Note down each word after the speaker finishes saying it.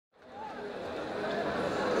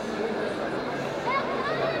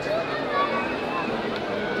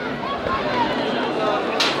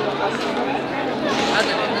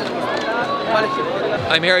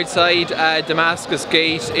I'm here outside Damascus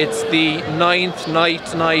Gate. It's the 9th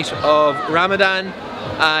night of Ramadan,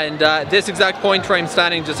 and this exact point where I'm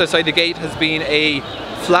standing just outside the gate has been a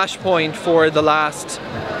flashpoint for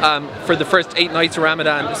the first 8 nights of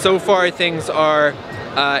Ramadan. So far things are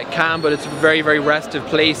calm, but it's a very restive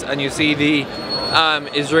place, and you see the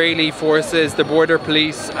Israeli forces, the border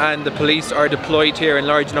police and the police are deployed here in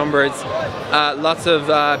large numbers. Lots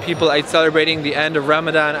of people out celebrating the end of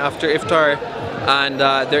Ramadan after iftar, and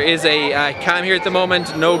there is a calm here at the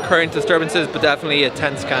moment. No current disturbances, but definitely a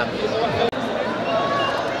tense calm.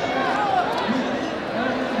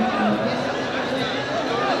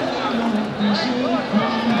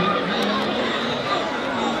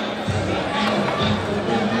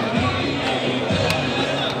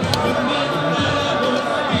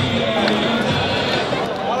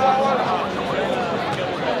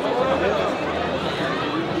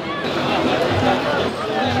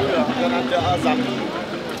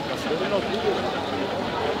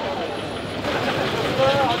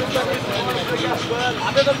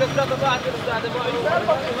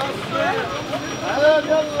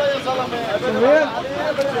 يلا يا زلمه